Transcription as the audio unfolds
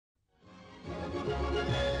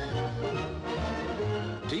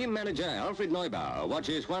Team manager Alfred Neubauer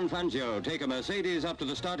watches Juan Fangio take a Mercedes up to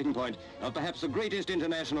the starting point of perhaps the greatest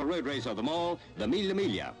international road race of them all, the Mille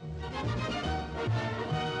Miglia.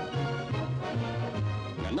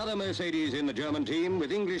 Another Mercedes in the German team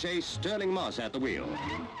with English ace Stirling at the wheel.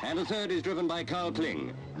 And a third is driven by Carl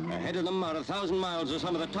Kling. Ahead of them are 1,000 miles of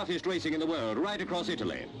some of the toughest racing in the world right across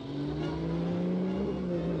Italy.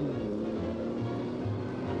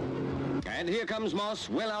 And here comes Moss,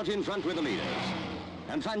 well out in front with the leaders.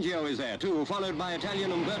 And Fangio is there too, followed by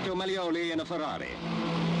Italian Umberto Maglioli in a Ferrari.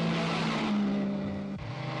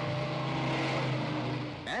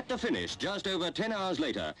 At the finish, just over 10 hours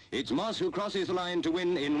later, it's Moss who crosses the line to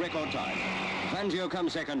win in record time. Fangio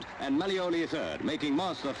comes second and Maglioli third, making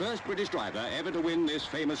Moss the first British driver ever to win this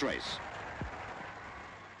famous race.